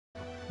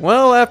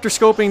Well, after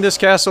scoping this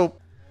castle...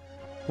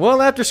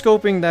 Well, after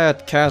scoping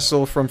that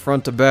castle from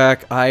front to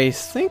back, I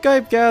think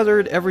I've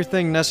gathered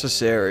everything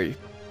necessary.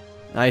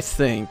 I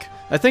think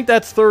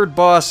that third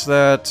boss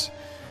that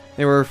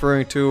they were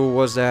referring to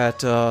was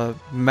that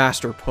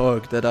Master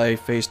Pug that I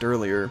faced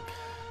earlier.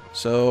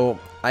 So,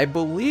 I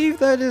believe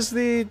that is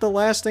the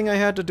last thing I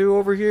had to do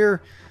over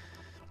here.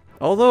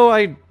 Although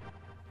I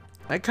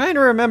kind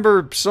of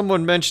remember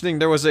someone mentioning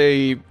there was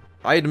a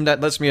item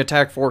that lets me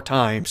attack 4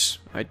 times.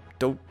 I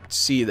don't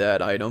see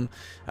that item.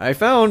 I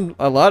found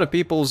a lot of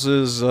people's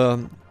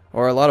or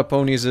a lot of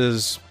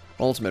ponies'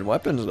 ultimate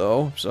weapons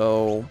though,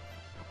 so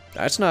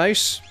that's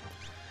nice.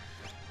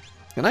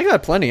 And I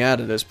got plenty out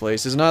of this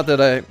place. It's not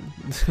that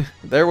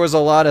there was a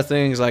lot of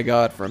things I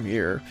got from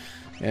here.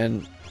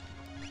 And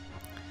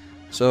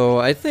so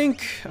I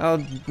think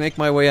I'll make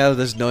my way out of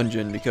this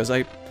dungeon because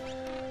I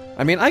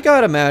mean, I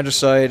got a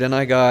magicite and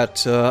I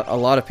got a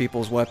lot of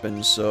people's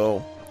weapons,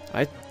 so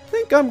I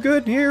think I'm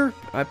good here.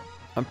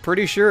 I'm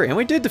pretty sure. And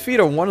we did defeat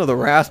one of the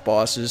Wrath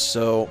bosses,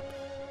 so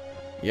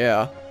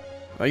yeah.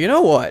 You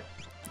know what?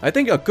 I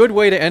think a good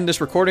way to end this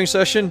recording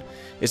session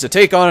is to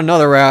take on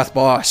another Wrath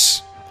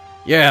boss.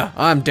 Yeah,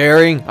 I'm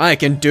daring. I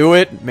can do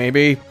it,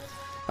 maybe.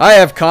 I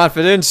have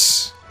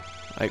confidence.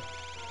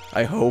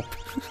 I hope.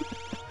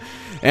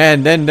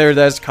 And then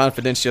that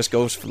confidence just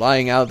goes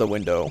flying out of the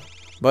window.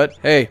 But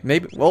hey,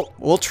 maybe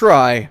we'll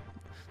try.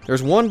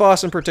 There's one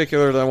boss in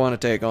particular that I want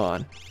to take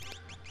on.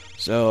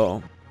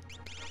 So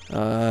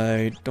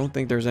I don't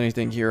think there's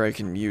anything here I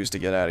can use to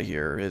get out of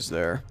here, is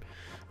there?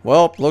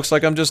 Well, looks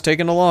like I'm just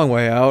taking a long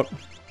way out.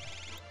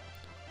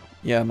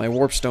 Yeah, my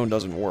warp stone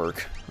doesn't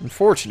work,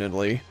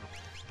 unfortunately.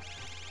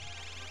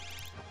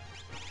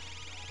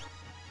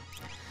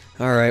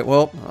 Alright,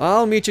 well,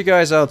 I'll meet you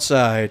guys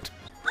outside.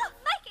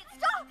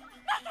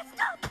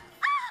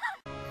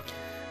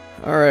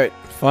 Alright,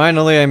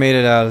 finally I made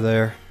it out of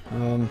there.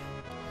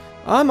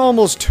 I'm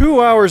almost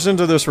 2 hours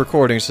into this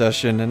recording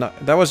session, and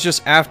that was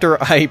just after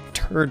I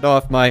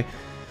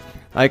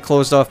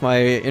closed off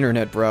my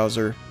internet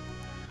browser.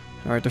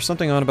 Alright, there's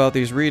something on about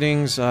these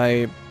readings.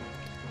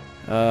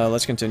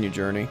 Let's continue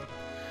journey.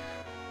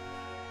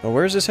 Oh,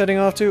 where's this heading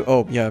off to?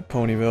 Oh, yeah,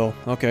 Ponyville.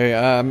 Okay,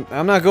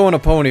 I'm not going to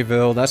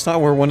Ponyville. That's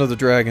not where one of the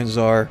dragons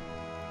are.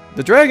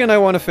 The dragon I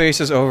want to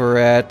face is over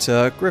at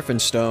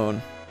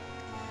Griffinstone.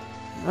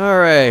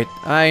 Alright,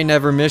 I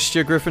never missed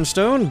you,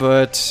 Griffinstone,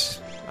 but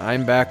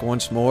I'm back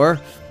once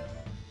more.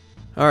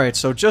 Alright,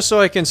 so just so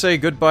I can say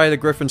goodbye to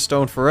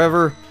Griffinstone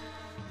forever,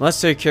 let's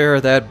take care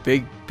of that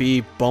big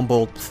bee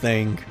bumble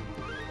thing.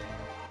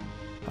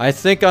 I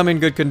think I'm in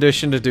good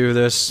condition to do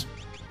this,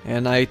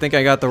 and I think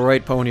I got the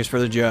right ponies for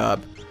the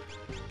job.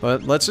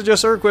 But let's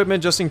adjust our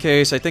equipment just in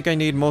case. I think I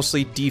need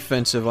mostly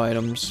defensive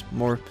items.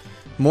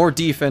 More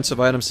defensive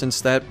items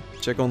since that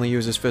chick only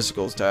uses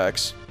physical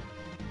attacks.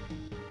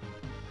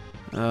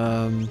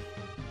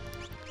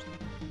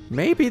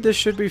 Maybe this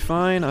should be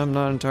fine. I'm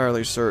not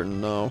entirely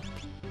certain though.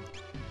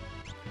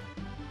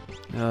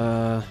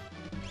 Alright,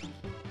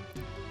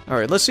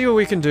 let's see what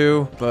we can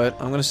do,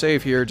 but I'm gonna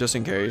save here just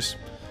in case.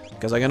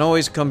 Because I can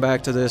always come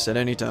back to this at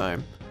any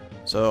time.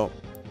 So,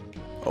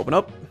 open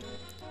up.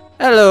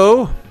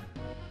 Hello!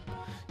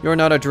 You're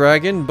not a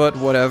dragon, but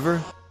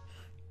whatever.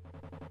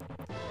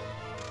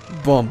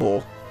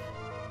 Bumble.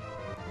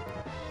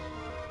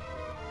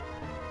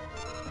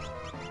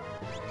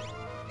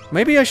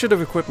 Maybe I should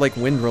have equipped, like,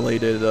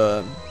 wind-related,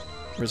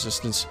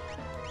 resistance.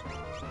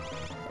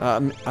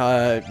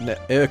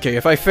 Okay,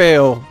 if I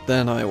fail,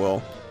 then I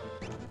will.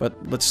 But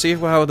let's see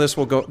how this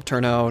will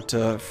turn out,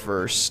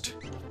 first.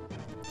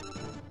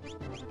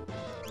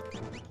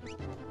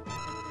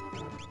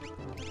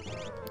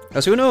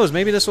 Because who knows,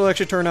 maybe this will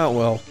actually turn out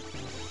well.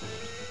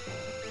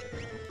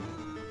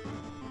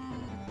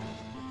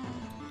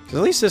 At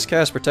least this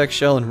cast protects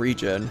shell and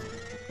regen.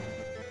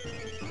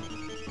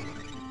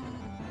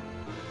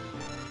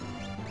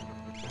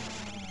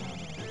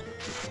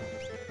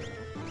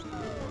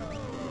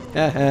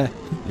 Haha.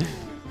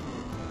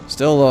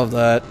 Still love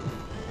that.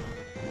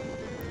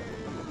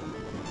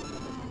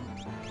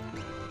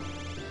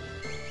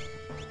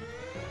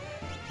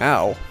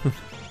 Ow.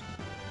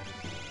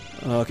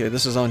 Okay,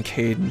 this is on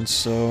cadence,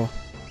 so...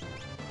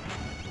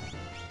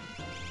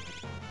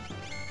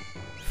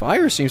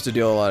 Fire seems to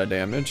deal a lot of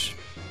damage.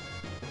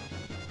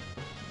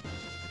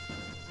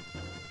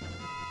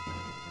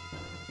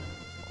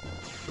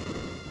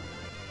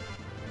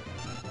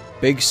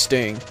 Big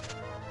sting.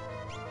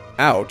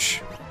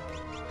 Ouch.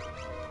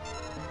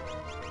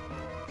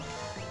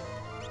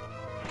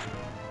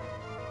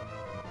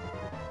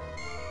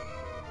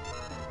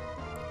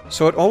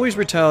 So it always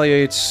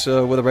retaliates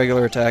with a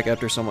regular attack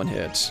after someone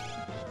hits.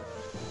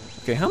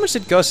 Okay, how much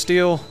did Gust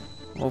deal?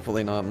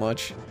 Hopefully not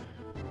much.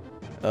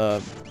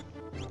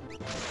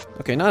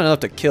 Okay, not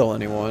enough to kill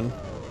anyone.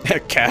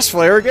 Cast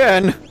Flare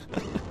again!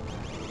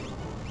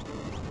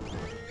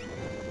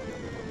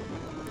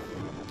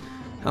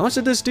 How much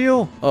did this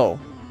deal? Oh.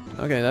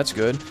 Okay, that's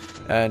good.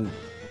 And...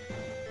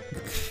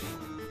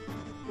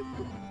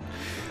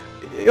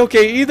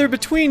 okay, either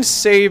between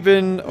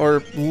Sabin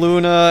or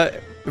Luna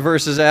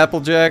versus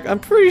Applejack. I'm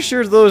pretty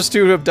sure those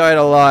two have died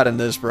a lot in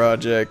this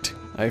project,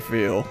 I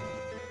feel.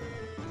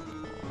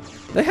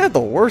 They had the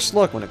worst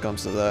luck when it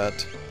comes to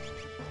that.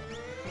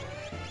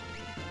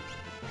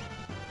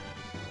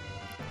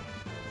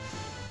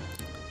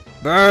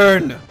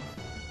 Burn!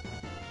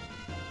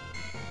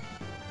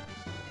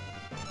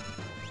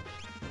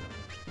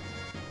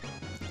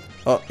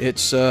 Oh,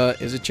 it's,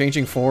 is it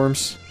changing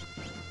forms?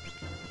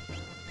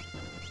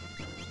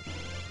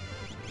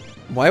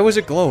 Why was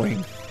it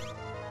glowing?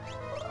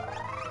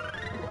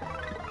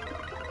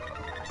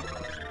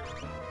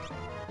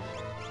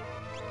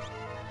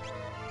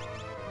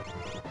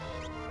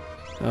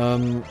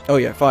 Oh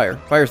yeah, fire.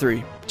 Fire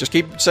 3. Just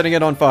keep setting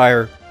it on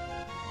fire.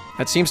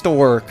 That seems to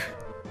work.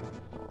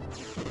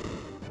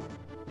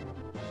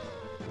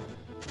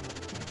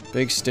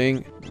 Big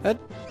sting. That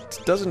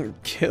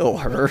doesn't kill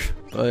her,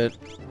 but...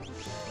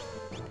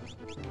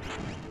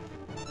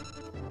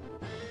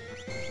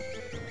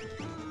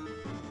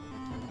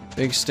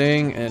 Big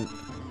sting, and...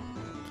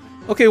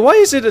 Okay, why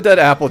is it that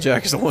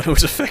Applejack is the one who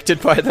was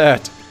affected by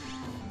that?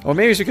 Or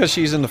maybe it's because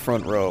she's in the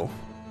front row.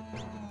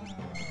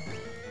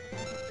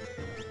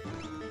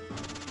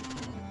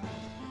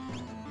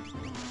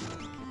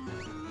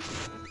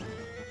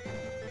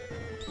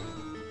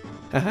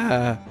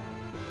 Haha.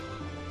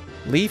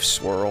 Leaf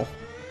swirl.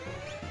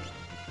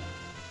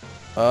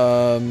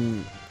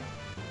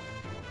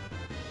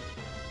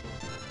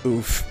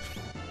 Oof.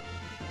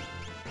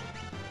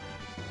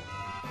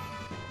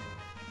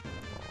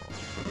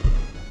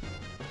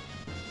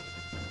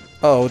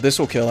 Oh, this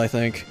will kill, I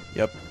think.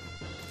 Yep.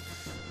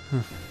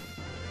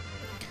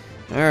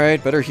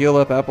 Alright, better heal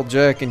up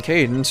Applejack and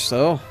Cadence,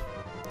 though.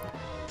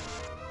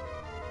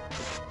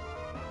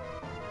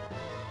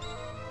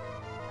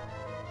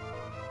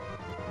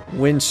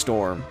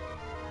 Windstorm.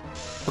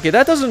 Okay,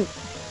 that doesn't,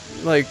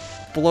 like,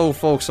 blow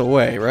folks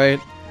away, right?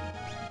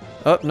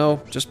 Oh,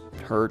 no, just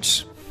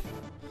hurts.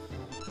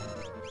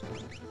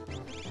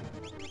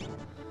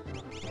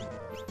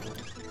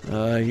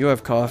 You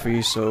have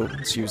coffee, so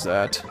let's use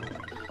that.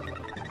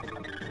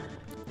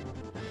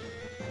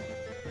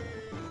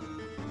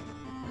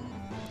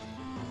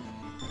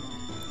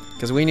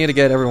 Because we need to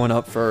get everyone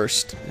up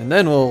first, and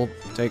then we'll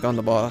take on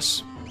the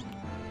boss.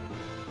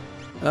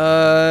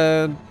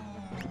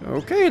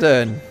 Okay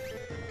then.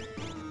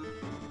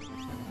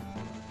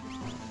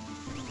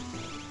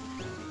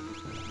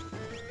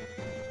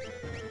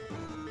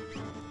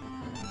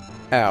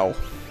 Ow.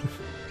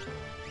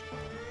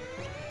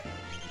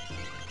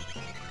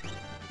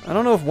 I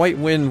don't know if White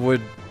Wind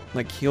would,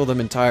 like, heal them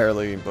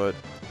entirely, but...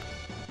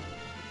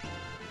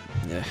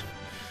 yeah.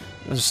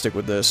 Let's just stick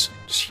with this.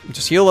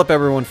 Just heal up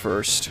everyone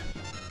first.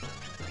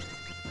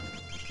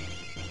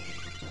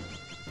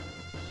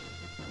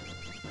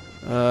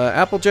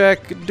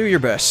 Applejack, do your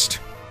best.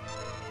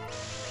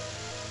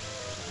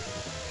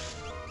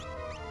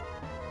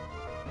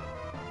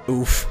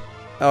 Oof.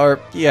 Or,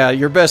 yeah,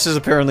 your best is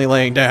apparently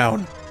laying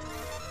down.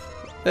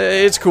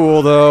 It's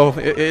cool, though.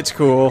 It's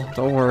cool.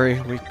 Don't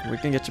worry. We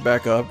can get you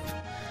back up.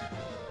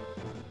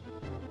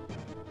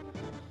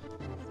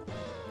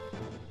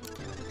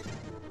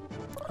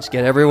 Let's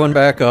get everyone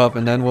back up,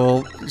 and then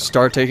we'll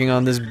start taking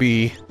on this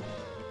bee.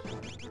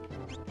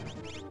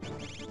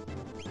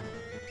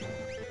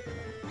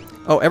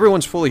 Oh,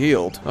 everyone's fully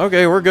healed.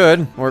 Okay, we're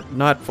good. Or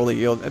not fully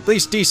healed. At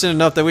least decent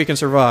enough that we can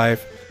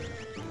survive.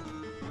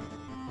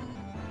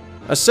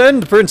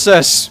 Ascend,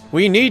 princess!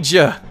 We need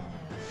ya!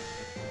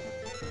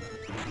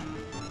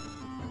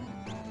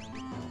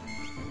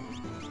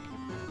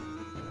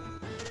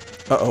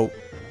 Uh-oh.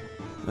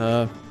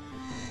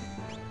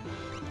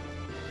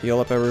 Heal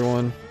up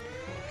everyone.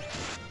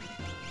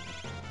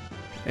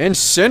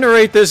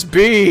 Incinerate this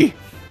bee!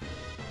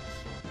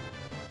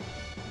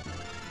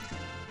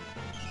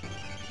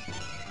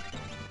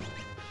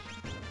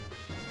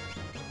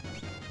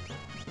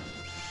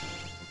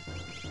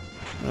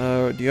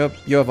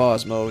 You have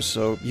Osmos,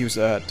 so use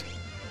that.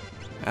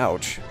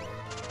 Ouch.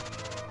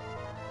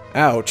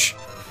 Ouch.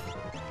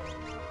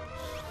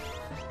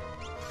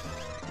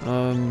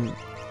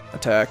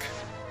 Attack.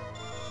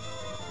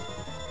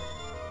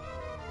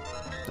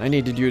 I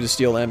needed you to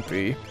steal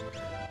MP.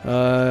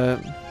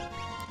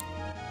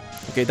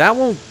 Okay, that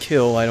won't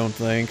kill, I don't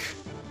think.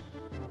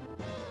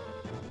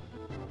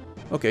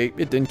 Okay,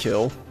 it didn't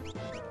kill.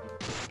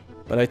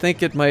 But I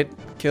think it might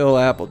kill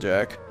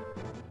Applejack.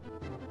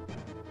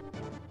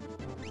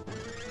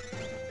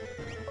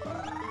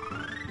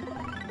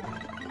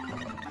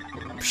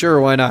 Sure,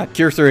 why not?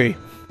 Cure 3.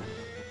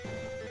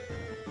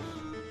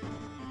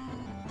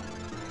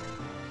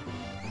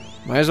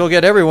 Might as well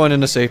get everyone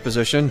in a safe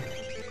position.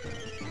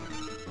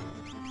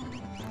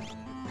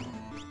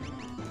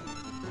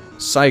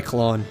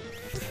 Cyclone.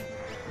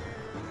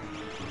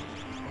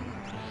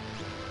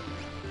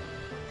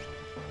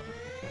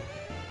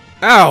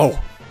 Ow!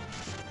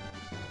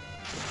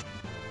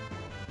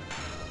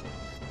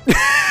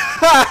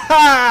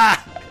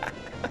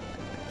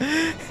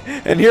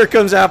 And here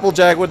comes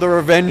Applejack with the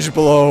revenge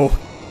blow.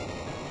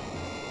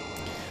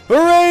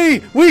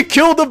 Hooray! We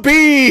killed the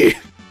bee!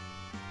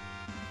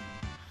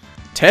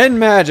 10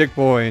 magic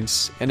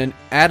points and an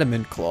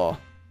adamant claw.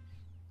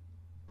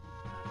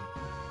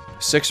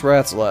 6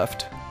 wraths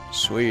left.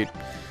 Sweet.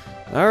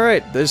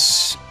 Alright,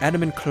 this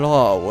adamant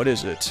claw, what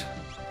is it?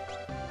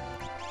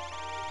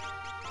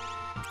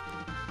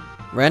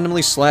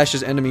 Randomly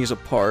slashes enemies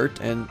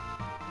apart, and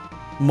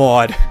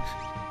Maud.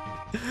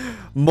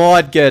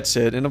 Maud gets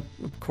it, and of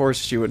course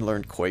she would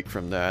learn Quake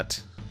from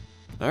that.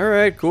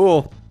 Alright,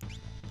 cool.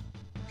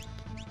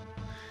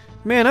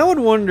 Man, I would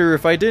wonder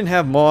if I didn't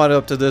have Maud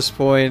up to this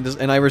point,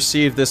 and I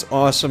received this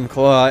awesome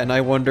claw, and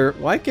I wonder,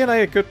 why can't I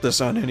equip this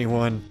on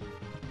anyone?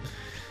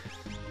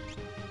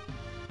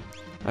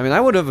 I mean, I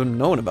would have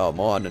known about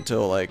Maud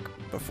until, like,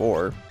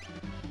 before.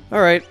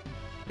 Alright.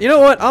 You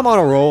know what? I'm on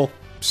a roll,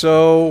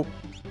 so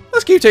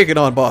let's keep taking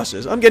on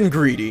bosses. I'm getting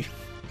greedy.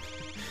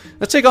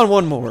 Let's take on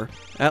one more.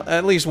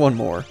 At least one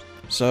more.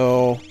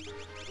 So,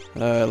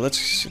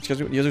 let's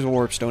use a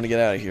warp stone to get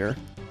out of here.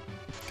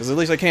 Because at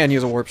least I can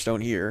use a warp stone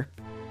here.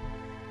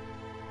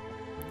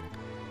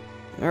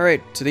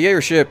 Alright, to the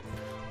airship.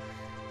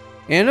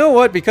 And you know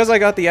what? Because I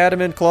got the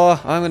adamant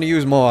claw, I'm going to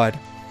use Maud.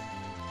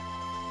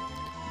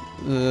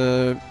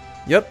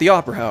 Yep, the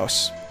Opera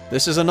House.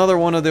 This is another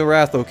one of the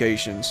Wrath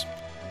locations.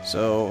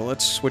 So,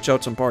 let's switch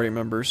out some party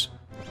members.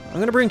 I'm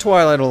going to bring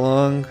Twilight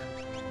along.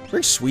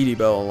 Bring Sweetie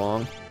Belle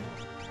along.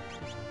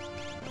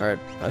 Alright,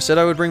 I said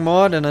I would bring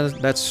Maud, and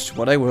that's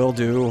what I will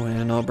do,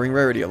 and I'll bring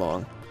Rarity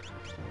along.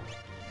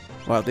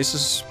 Wow, this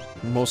is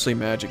mostly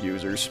magic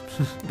users.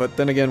 But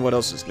then again, what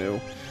else is new?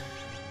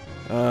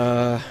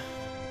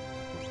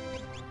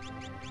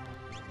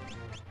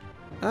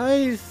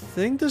 I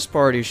think this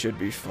party should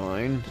be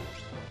fine.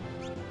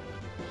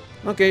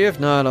 Okay, if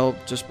not, I'll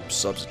just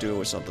substitute it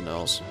with something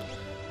else.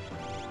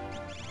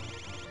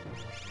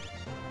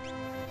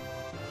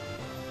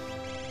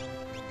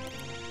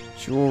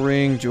 Jewel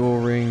ring, jewel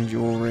ring,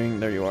 jewel ring.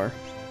 There you are.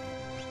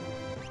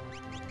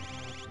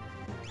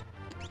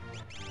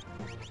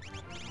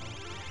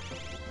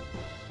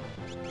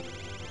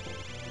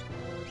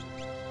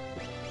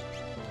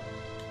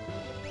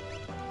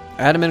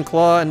 Adamant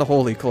Claw and the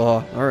Holy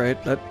Claw.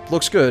 Alright, that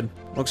looks good.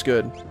 Looks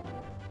good.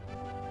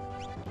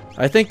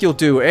 I think you'll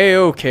do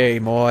A-okay,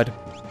 Maud.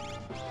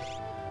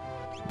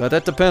 But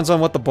that depends on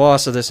what the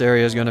boss of this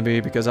area is going to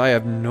be, because I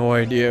have no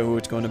idea who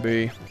it's going to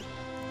be.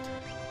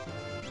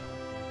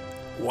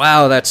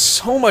 Wow, that's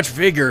so much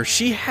vigor.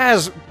 She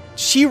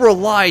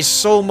relies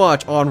so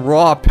much on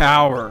raw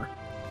power.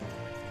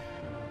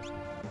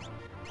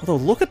 Although,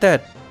 look at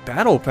that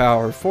battle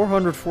power,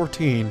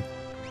 414.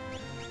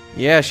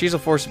 Yeah, she's a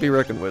force to be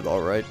reckoned with,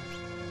 alright.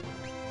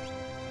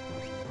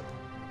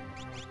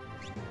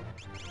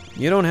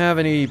 You don't have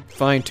any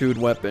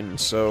fine-tuned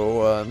weapons,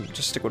 so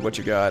just stick with what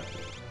you got.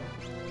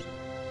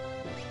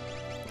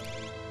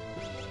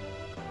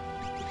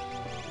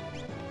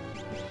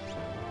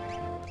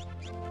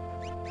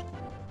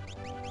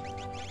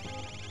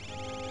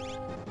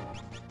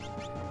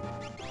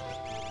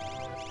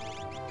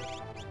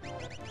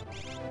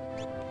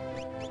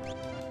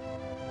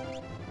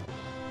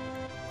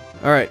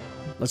 Alright,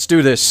 let's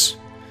do this.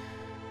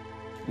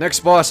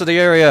 Next boss of the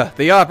area,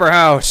 the Opera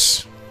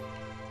House.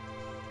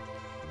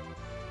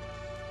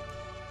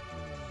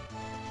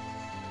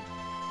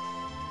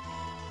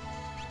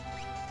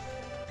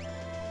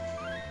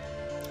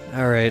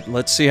 Alright,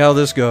 let's see how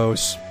this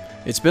goes.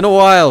 It's been a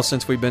while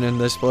since we've been in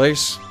this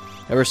place.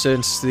 Ever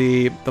since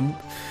the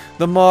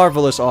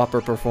marvelous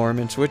opera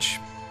performance, which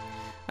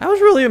I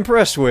was really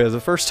impressed with the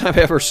first time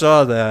I ever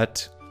saw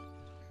that.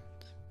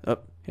 Oh,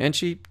 and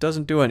she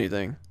doesn't do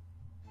anything.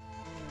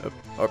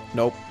 Oh,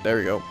 nope, there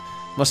we go.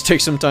 Must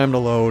take some time to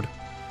load.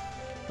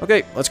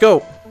 Okay, let's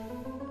go.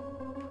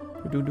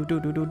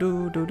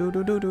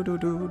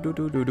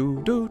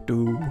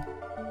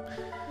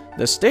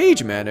 The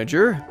stage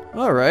manager?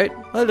 Alright,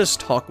 let us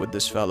talk with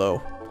this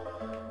fellow.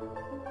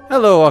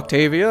 Hello,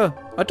 Octavia.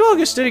 A dog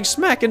is sitting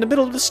smack in the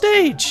middle of the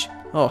stage.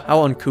 Oh,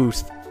 how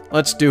uncouth.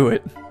 Let's do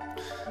it.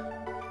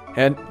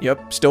 And,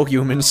 yep, still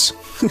humans.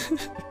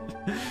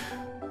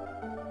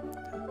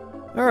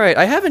 Alright,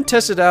 I haven't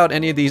tested out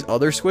any of these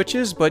other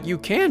switches, but you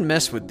can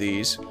mess with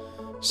these.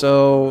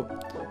 So,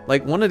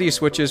 like, one of these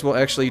switches will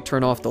actually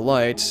turn off the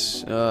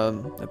lights.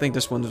 I think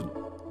this one's...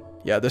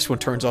 Yeah, this one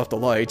turns off the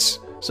lights.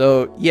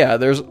 So, yeah,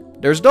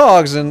 there's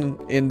dogs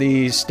in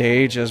the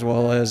stage, as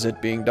well as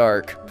it being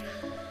dark.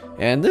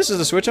 And this is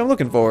the switch I'm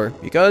looking for,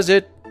 because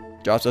it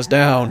drops us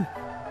down.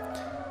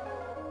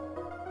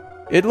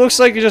 It looks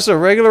like just a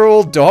regular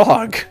old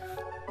dog.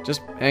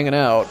 Just hanging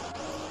out.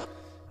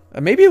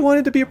 Maybe it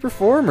wanted to be a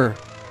performer.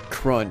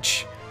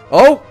 Crunch.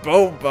 Oh!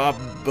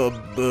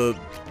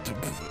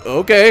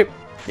 Okay.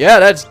 Yeah,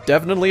 that's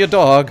definitely a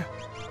dog.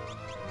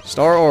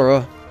 Star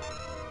Aura.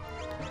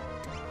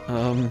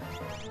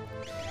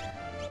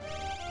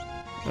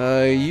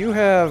 You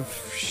have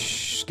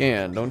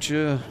scan, don't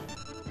you?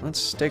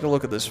 Let's take a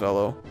look at this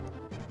fellow.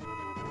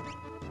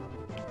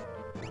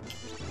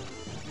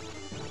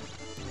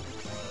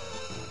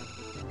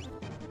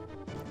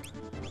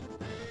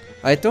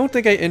 I don't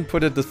think I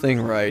inputted the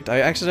thing right.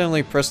 I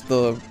accidentally pressed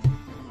the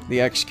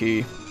X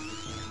key.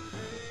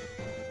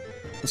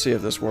 Let's see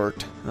if this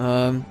worked.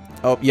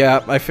 Oh,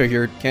 yeah, I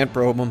figured. Can't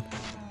probe them.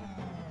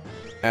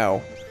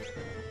 Ow.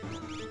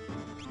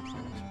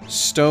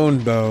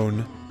 Stone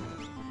bone.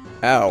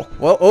 Ow.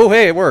 Well, oh,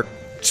 hey, it worked.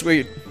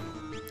 Sweet.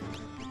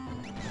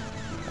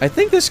 I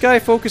think this guy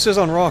focuses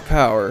on raw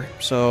power,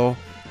 so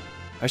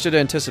I should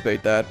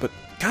anticipate that, but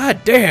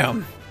god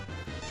damn!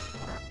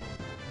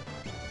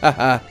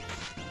 Haha.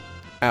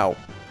 Ow.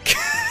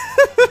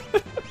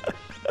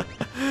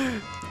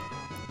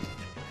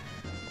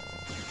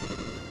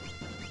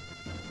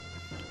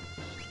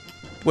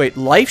 Wait,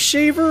 life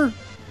shaver?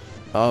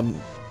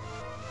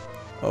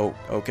 Oh,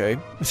 okay.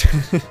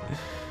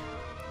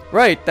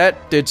 Right,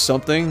 that did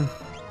something.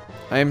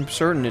 I'm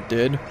certain it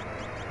did.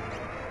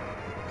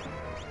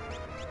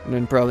 And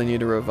then probably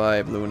need to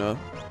revive Luna.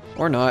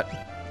 Or not.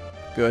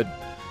 Good.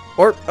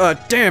 Or,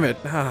 damn it!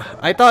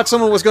 I thought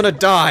someone was gonna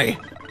die!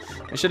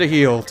 I should have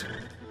healed.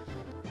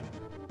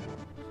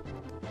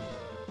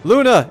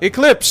 Luna!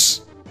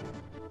 Eclipse!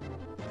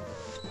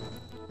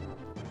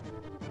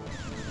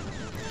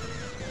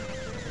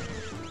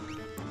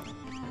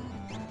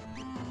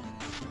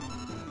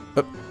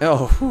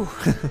 Oh, whew.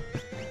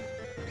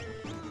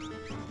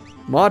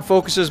 Mod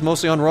focuses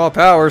mostly on raw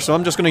power, so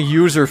I'm just gonna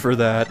use her for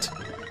that.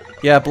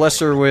 Yeah, bless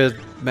her with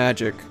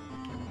magic.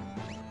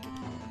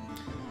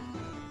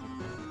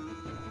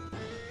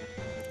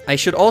 I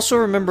should also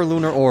remember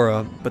Lunar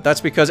Aura, but that's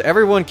because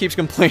everyone keeps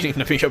complaining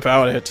to me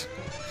about it.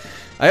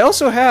 I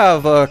also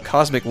have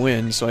Cosmic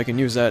Wind, so I can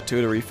use that too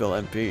to refill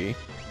MP.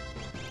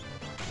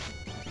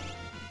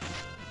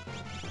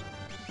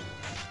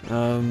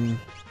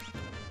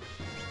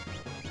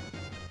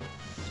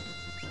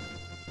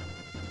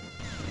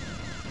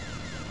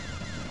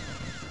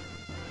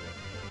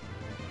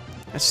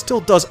 That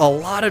still does a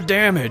lot of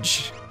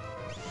damage.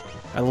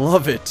 I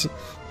love it.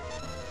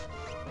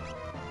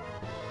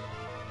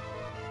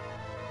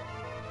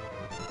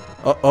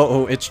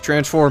 Uh-oh, it's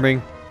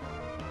transforming.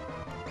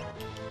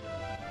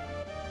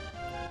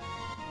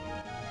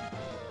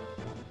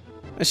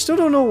 I still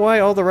don't know why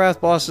all the Wrath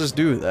bosses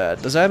do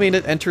that. Does that mean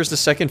it enters the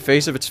second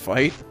phase of its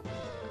fight?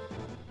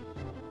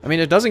 I mean,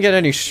 it doesn't get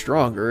any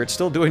stronger. It's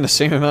still doing the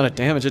same amount of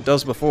damage it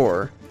does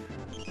before.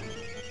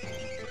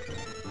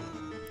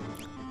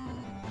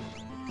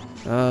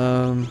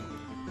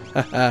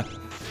 Haha.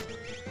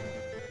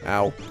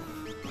 Ow.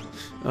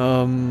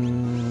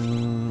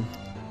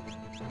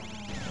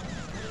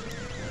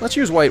 Let's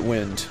use White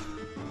Wind.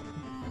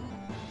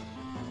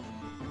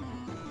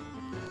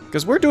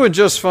 Because we're doing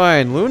just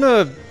fine.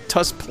 Luna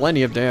does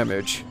plenty of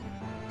damage.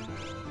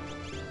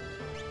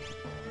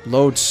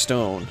 Load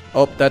Stone.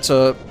 Oh, that's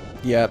a...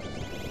 Yep.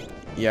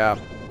 Yeah.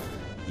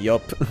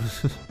 Yup.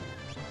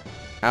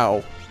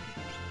 Ow.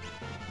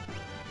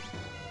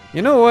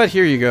 You know what?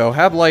 Here you go.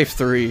 Have life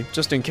 3,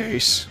 just in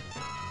case.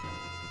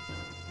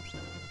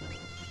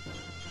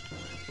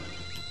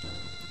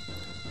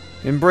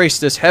 Embrace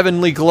this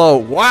heavenly glow.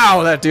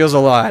 Wow, that deals a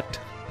lot.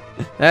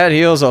 That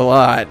heals a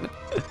lot.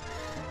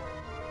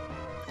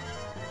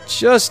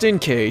 Just in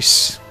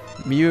case.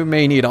 You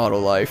may need auto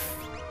life.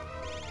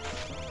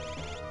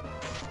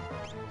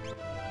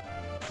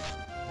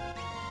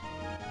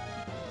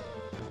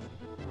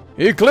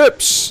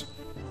 Eclipse!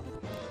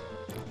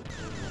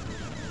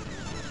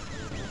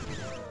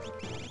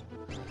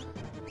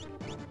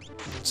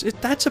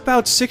 That's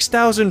about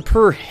 6,000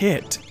 per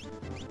hit.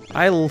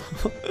 Oh,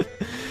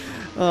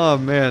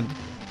 man.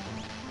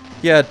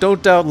 Yeah,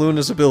 don't doubt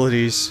Luna's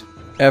abilities.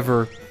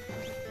 Ever.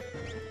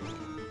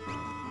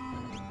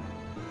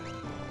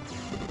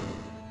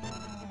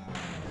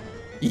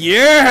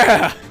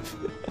 Yeah!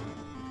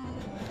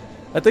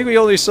 I think we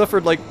only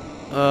suffered, like,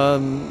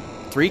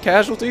 3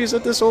 casualties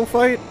at this whole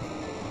fight?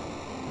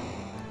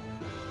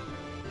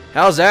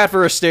 How's that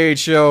for a stage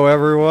show,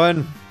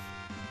 everyone?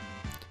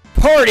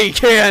 Party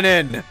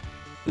cannon!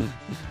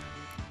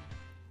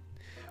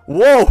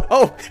 Whoa!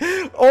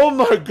 Oh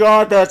my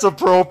god, that's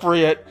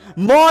appropriate!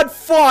 Mod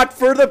fought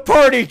for the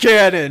party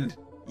cannon!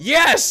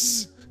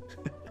 Yes!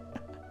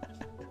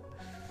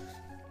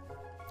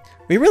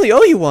 We really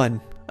owe you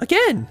one.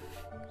 Again.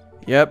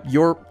 Yep,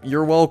 you're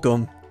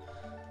welcome.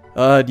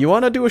 Do you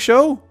want to do a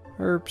show?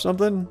 Or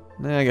something?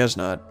 Nah, I guess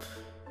not.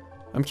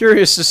 I'm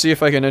curious to see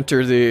if I can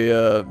enter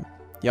the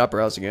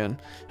Opera House again.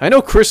 I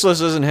know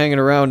Chrysalis isn't hanging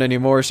around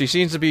anymore. She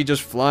seems to be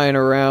just flying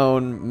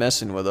around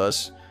messing with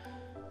us.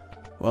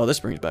 Well, this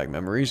brings back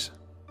memories.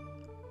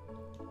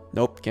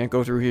 Nope, can't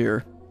go through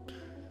here.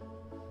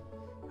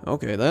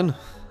 Okay, then.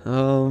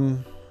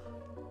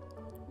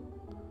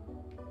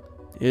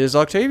 Is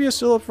Octavia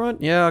still up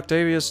front? Yeah,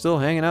 Octavia's still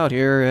hanging out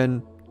here,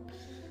 and...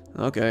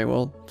 Okay,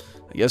 well,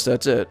 I guess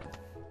that's it.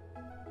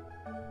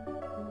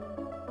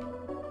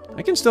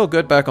 I can still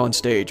get back on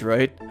stage,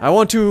 right? I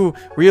want to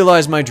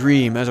realize my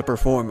dream as a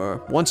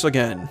performer, once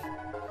again.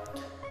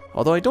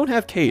 Although I don't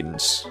have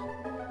cadence.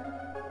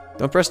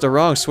 Don't press the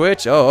wrong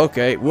switch? Oh,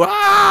 okay.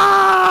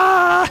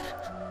 Wah!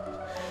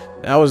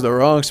 That was the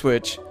wrong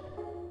switch.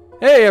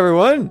 Hey,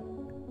 everyone!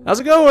 How's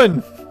it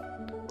going?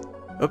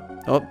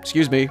 Oh,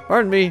 excuse me.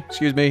 Pardon me.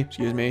 Excuse me.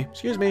 Excuse me.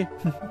 Excuse me.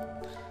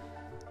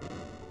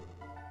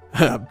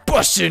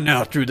 Busting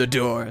out through the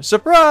door.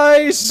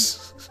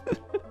 Surprise!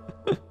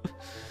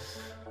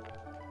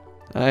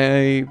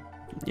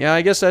 Yeah,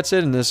 I guess that's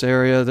it in this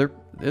area. There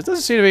doesn't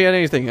seem to be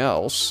anything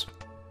else.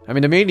 I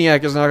mean, the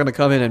maniac is not going to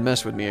come in and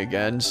mess with me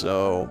again,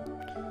 so...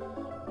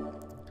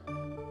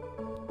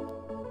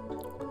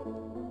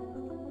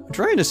 I'm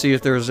trying to see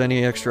if there's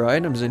any extra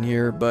items in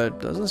here, but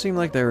doesn't seem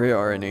like there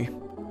are any.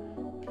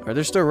 Are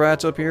there still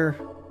rats up here?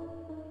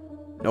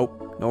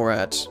 Nope, no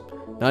rats.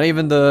 Not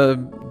even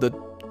the...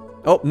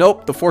 Oh,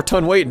 nope, the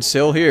 4-ton weight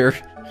still here.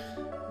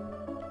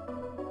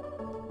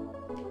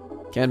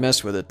 Can't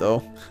mess with it,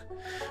 though.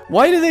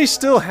 Why do they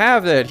still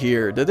have that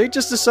here? Did they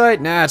just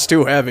decide, nah, it's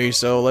too heavy,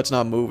 so let's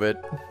not move it?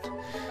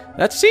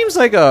 That seems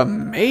like a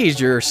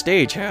major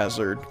stage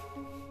hazard.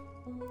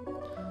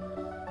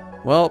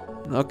 Well,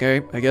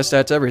 okay, I guess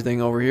that's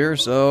everything over here,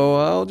 so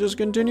I'll just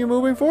continue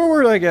moving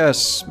forward, I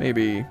guess,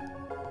 maybe.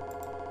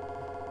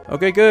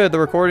 Okay, good, the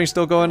recording's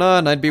still going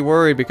on. I'd be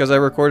worried because I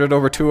recorded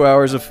over 2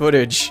 hours of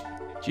footage.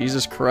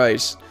 Jesus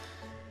Christ.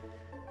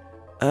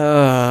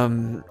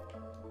 I'm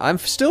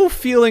still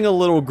feeling a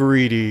little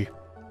greedy.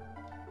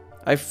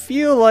 I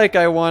feel like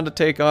I want to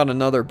take on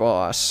another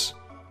boss.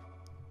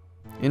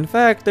 In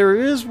fact, there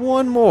is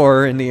one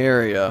more in the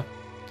area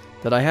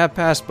that I have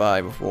passed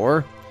by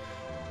before.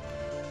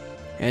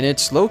 And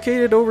it's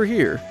located over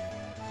here.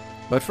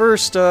 But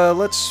first,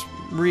 let's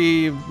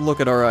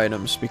re-look at our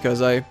items,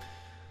 because I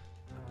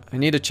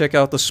need to check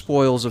out the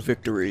spoils of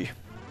victory.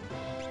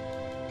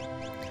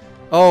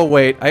 Oh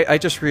wait, I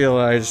just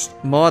realized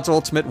Maud's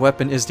ultimate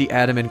weapon is the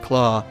adamant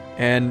claw,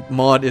 and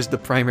Maud is the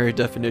primary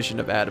definition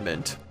of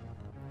adamant.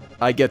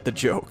 I get the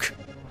joke.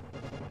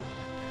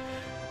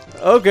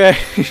 Okay.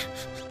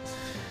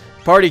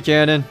 Party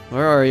cannon,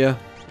 where are you?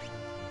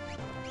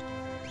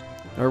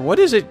 Or what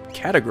is it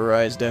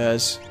categorized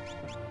as?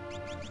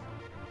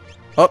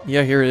 Oh,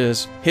 yeah, here it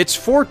is. Hits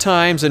 4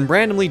 times and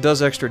randomly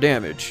does extra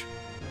damage.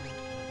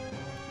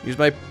 Use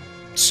my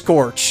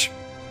Scorch.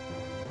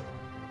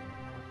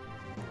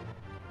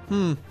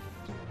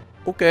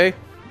 Okay.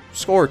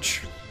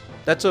 Scorch.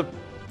 That's a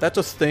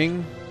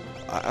thing,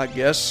 I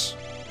guess.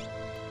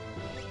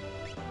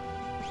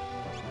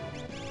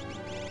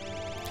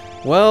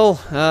 Well,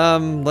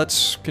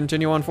 let's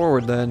continue on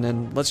forward then,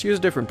 and let's use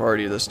a different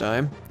party this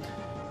time.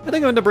 I think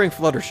I'm going to bring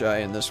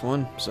Fluttershy in this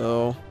one,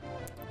 so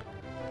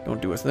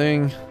don't do a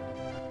thing.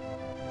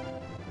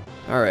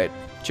 Alright,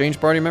 change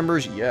party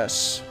members?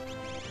 Yes.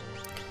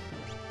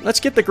 Let's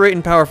get the great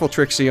and powerful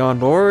Trixie on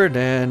board,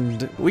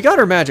 and we got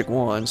her magic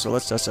wand, so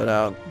let's test that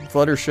out.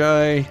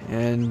 Fluttershy,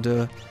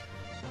 and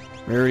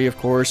Rarity, of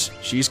course.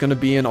 She's going to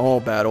be in all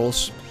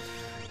battles.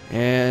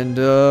 And,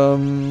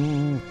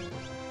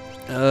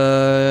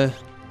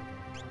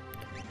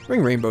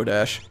 bring Rainbow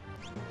Dash.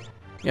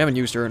 You haven't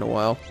used her in a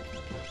while.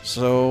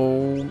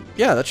 So,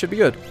 yeah, that should be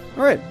good.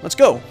 Alright, let's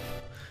go.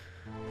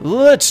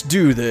 Let's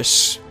do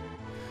this.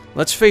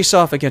 Let's face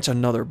off against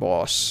another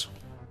boss.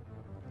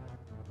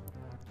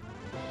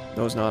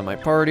 Those not in my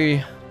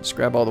party. Let's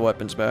grab all the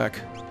weapons back.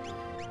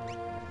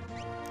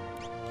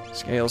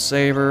 Scale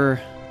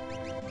Saber.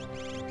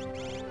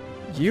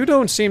 You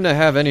don't seem to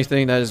have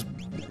anything that is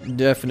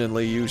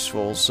definitely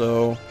useful,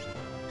 so...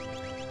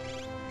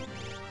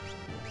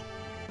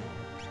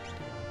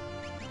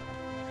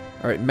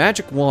 Alright,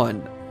 Magic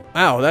Wand.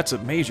 Wow, that's a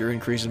major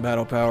increase in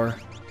battle power.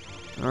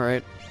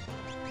 Alright.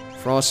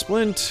 Frost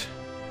Splint,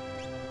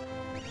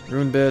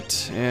 Rune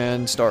Bit,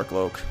 and Star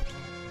Cloak.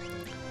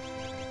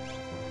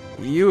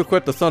 You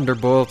equip the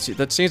Thunderbolt.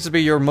 That seems to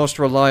be your most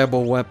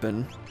reliable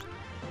weapon.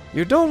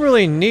 You don't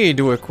really need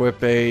to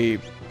equip a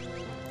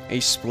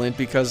Splint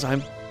because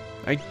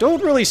I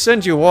don't really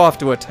send you off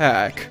to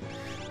attack.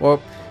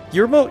 Well,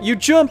 you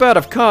jump out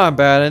of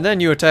combat and then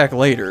you attack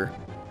later.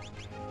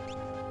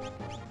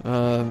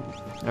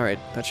 Alright,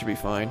 that should be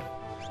fine.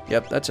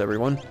 Yep, that's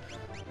everyone.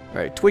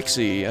 Alright,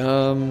 Twixie,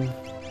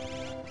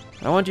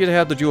 I want you to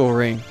have the Jewel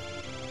Ring.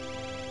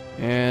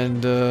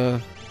 And,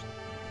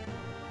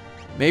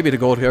 maybe the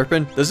Gold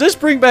Hairpin. Does this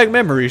bring back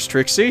memories,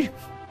 Trixie?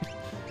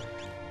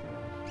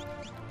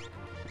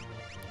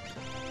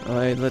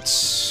 Alright,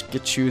 let's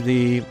get you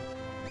the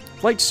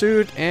Flight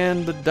Suit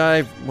and the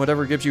Dive,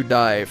 whatever gives you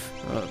Dive.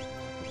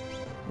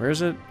 Where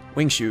is it?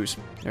 Wing Shoes.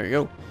 There you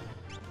go.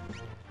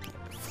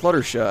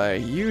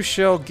 Fluttershy, you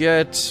shall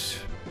get...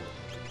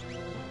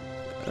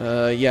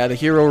 yeah, the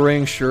Hero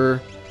Ring,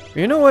 sure.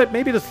 You know what?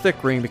 Maybe the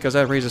Thick Ring, because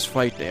that raises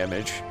fight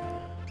damage.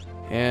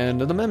 And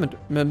the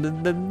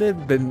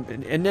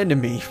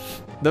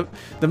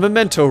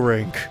Memento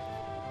Ring.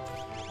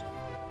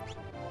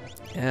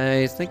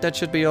 I think that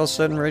should be all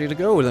set and ready to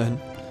go,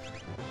 then.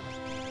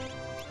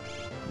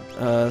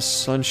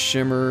 Sun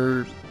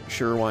Shimmer,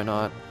 sure, why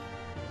not?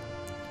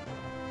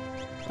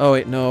 Oh,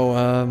 wait,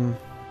 no,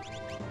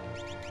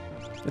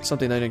 it's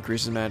something that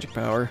increases magic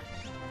power.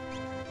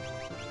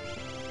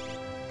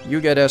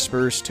 You get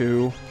Espers,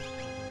 too.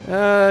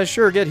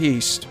 Sure, get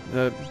Haste.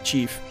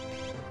 Chief.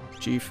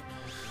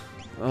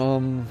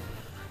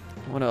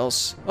 What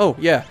else? Oh,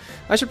 yeah.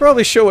 I should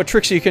probably show what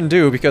Trixie can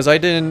do, because I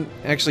didn't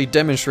actually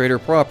demonstrate her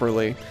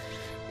properly.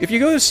 if you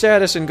go to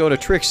status and go to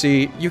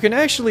Trixie, you can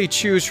actually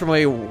choose from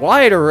a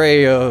wide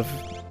array of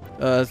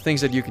things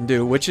that you can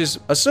do, which is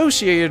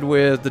associated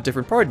with the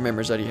different party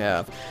members that you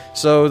have.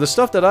 So the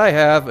stuff that I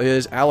have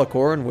is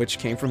Alicorn, which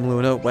came from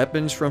Luna,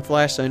 weapons from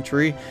Flash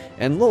Sentry,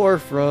 and lore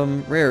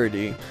from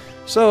Rarity.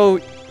 So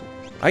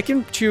I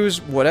can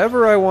choose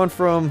whatever I want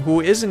from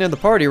who isn't in the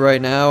party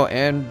right now,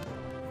 and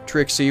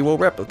Trixie will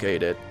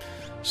replicate it.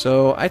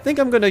 So I think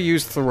I'm going to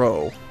use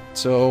Throw.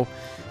 So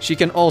she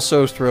can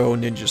also throw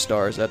ninja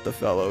stars at the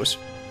fellows.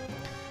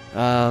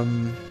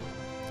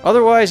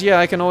 Otherwise, yeah,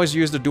 I can always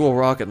use the dual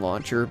rocket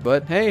launcher,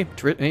 but hey,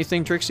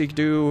 anything Trixie can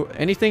do,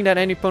 anything that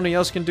anybody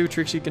else can do,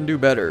 Trixie can do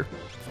better.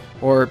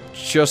 Or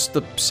just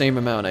the same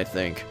amount, I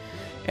think.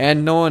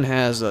 And no one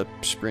has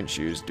sprint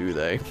shoes, do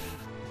they?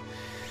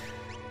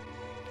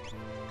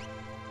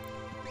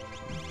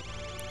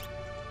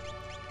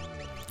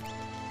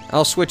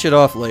 I'll switch it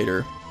off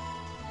later.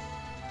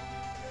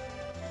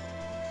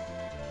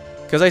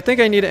 Because I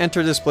think I need to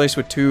enter this place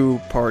with 2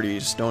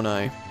 parties, don't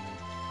I?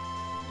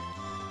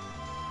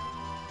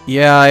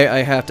 Yeah,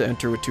 I have to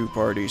enter with 2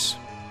 parties.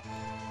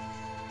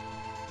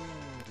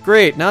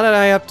 Great, now that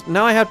I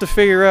have to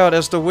figure out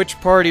as to which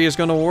party is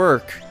gonna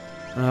work.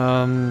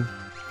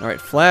 Alright,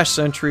 Flash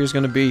Sentry is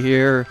gonna be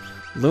here.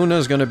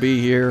 Luna's gonna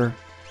be here.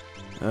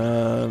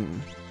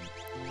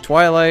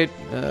 Twilight,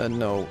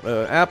 no.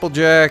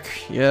 Applejack,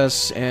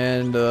 yes,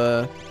 and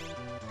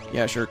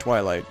yeah, sure,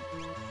 Twilight.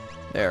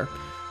 There.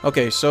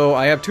 Okay, so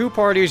I have 2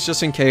 parties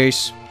just in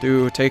case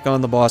to take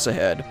on the boss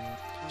ahead.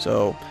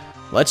 So,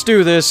 let's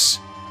do this.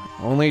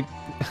 Only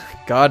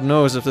God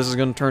knows if this is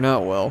going to turn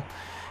out well.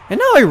 And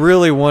now I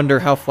really wonder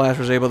how Flash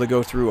was able to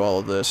go through all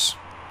of this.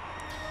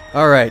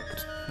 Alright,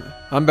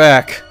 I'm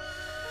back.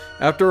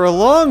 After a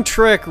long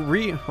trek,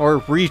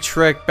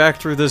 re-trek back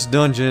through this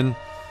dungeon,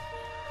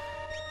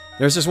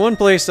 there's this one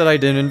place that I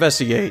didn't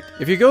investigate.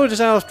 If you go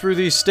south through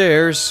these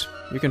stairs,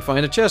 you can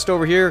find a chest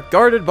over here,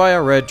 guarded by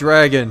a red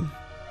dragon.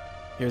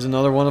 Here's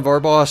another one of our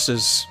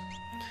bosses.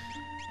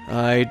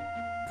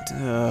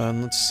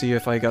 Let's see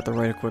if I got the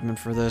right equipment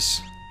for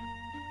this.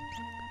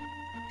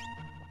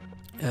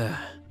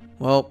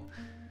 Well,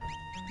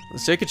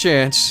 let's take a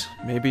chance.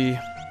 Maybe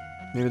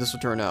this will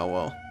turn out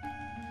well.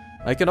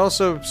 I can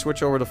also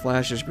switch over to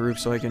Flash's group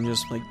so I can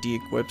just, like,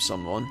 de-equip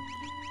someone.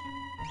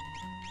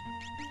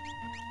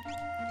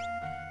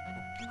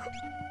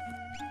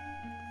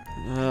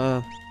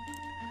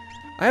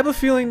 I have a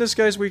feeling this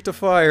guy's weak to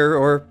fire,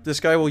 or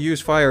this guy will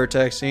use fire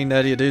attack, seeing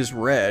that it is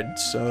red,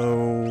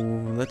 so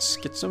let's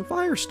get some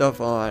fire stuff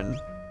on.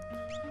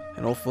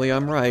 And hopefully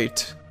I'm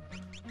right.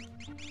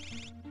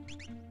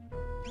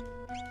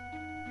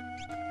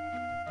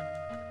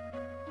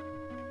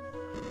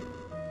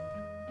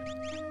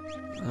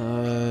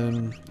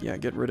 Yeah,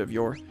 get rid of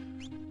your...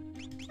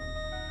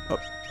 Oh,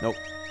 nope.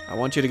 I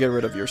want you to get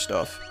rid of your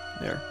stuff.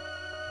 There.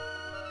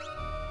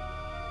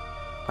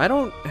 I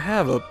don't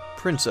have a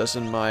princess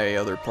in my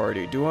other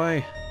party, do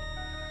I?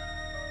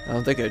 I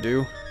don't think I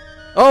do.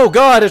 Oh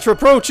god, it's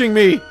approaching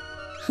me!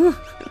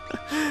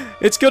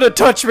 It's gonna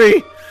touch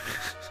me!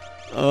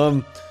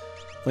 Flame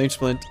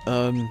Splint,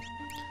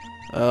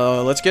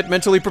 let's get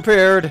mentally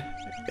prepared.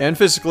 And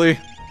physically.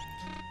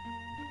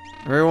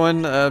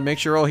 Everyone, make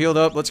sure you're all healed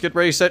up. Let's get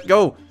ready, set,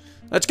 go!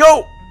 Let's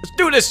go! Let's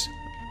do this!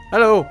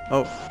 Hello!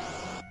 Oh.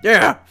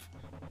 Yeah!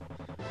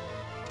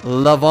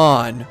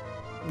 Lavon.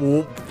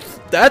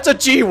 That's a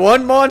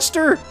G1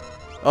 monster?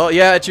 Oh,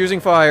 yeah, it's using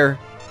fire.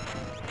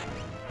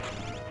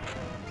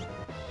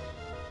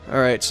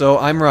 Alright, so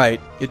I'm right.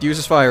 It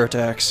uses fire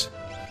attacks.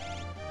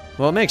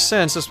 Well, it makes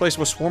sense. This place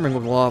was swarming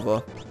with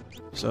lava.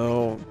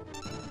 So...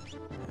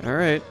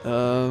 Alright,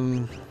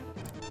 let's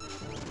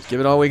give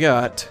it all we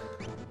got.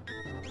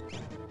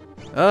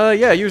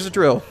 Yeah, use the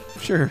drill.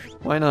 Sure,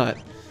 why not?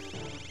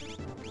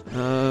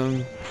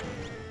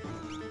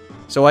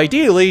 So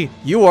ideally,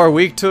 you are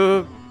weak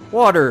to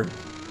water.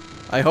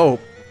 I hope.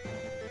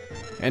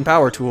 And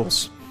power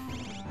tools.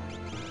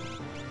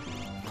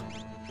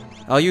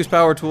 I'll use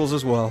power tools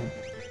as well.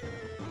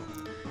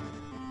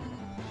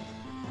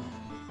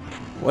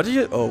 What did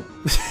you... Oh.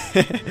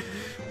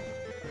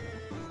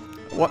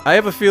 Well, I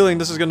have a feeling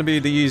this is going to be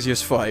the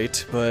easiest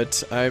fight,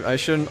 but I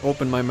shouldn't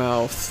open my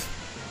mouth.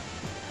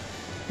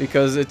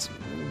 Because it's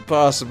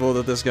possible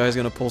that this guy's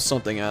going to pull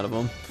something out of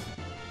him.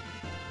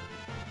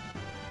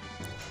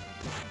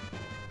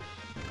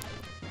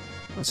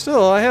 But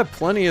still, I have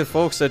plenty of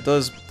folks that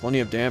does plenty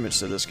of damage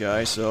to this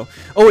guy, so...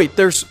 Oh wait,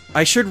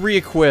 I should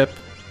re-equip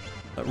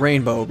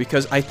Rainbow,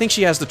 because I think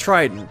she has the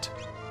Trident.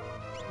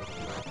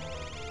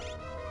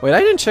 Wait, I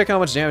didn't check how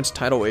much damage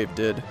Tidal Wave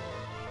did.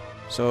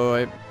 So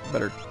I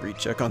better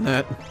recheck on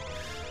that.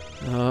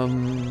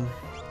 Ninja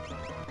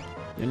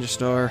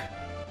Star.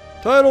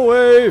 Tidal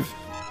Wave!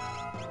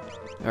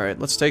 Alright,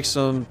 let's take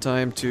some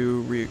time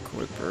to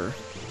re-equip her.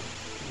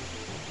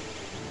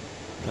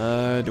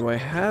 Do I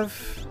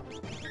have...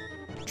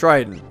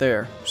 Trident,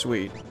 there,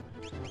 sweet.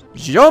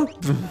 Jump!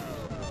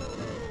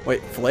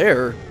 Wait,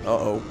 flare?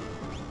 Uh-oh.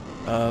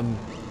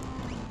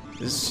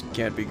 This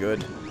can't be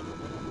good.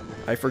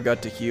 I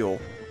forgot to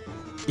heal.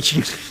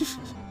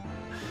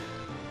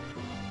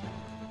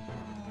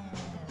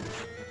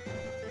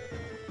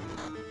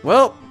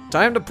 Well,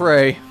 time to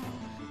pray.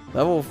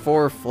 Level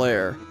 4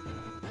 flare.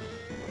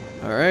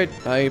 Alright,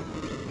 I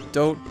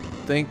don't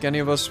think any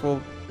of us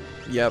will...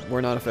 Yep,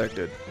 we're not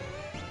affected.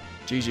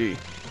 GG.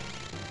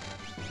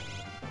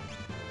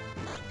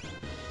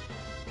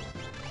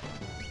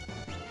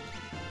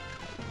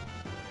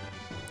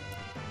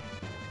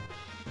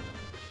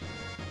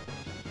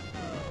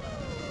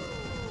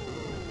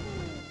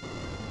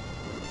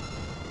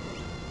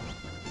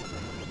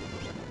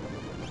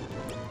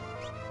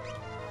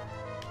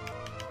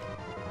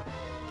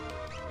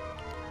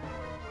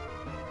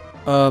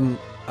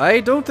 I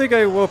don't think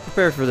I will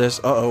prepare for this.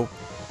 Uh-oh.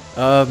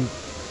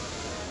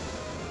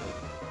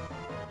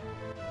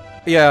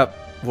 Yeah,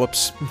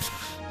 whoops.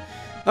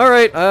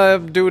 Alright,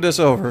 do this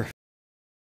over.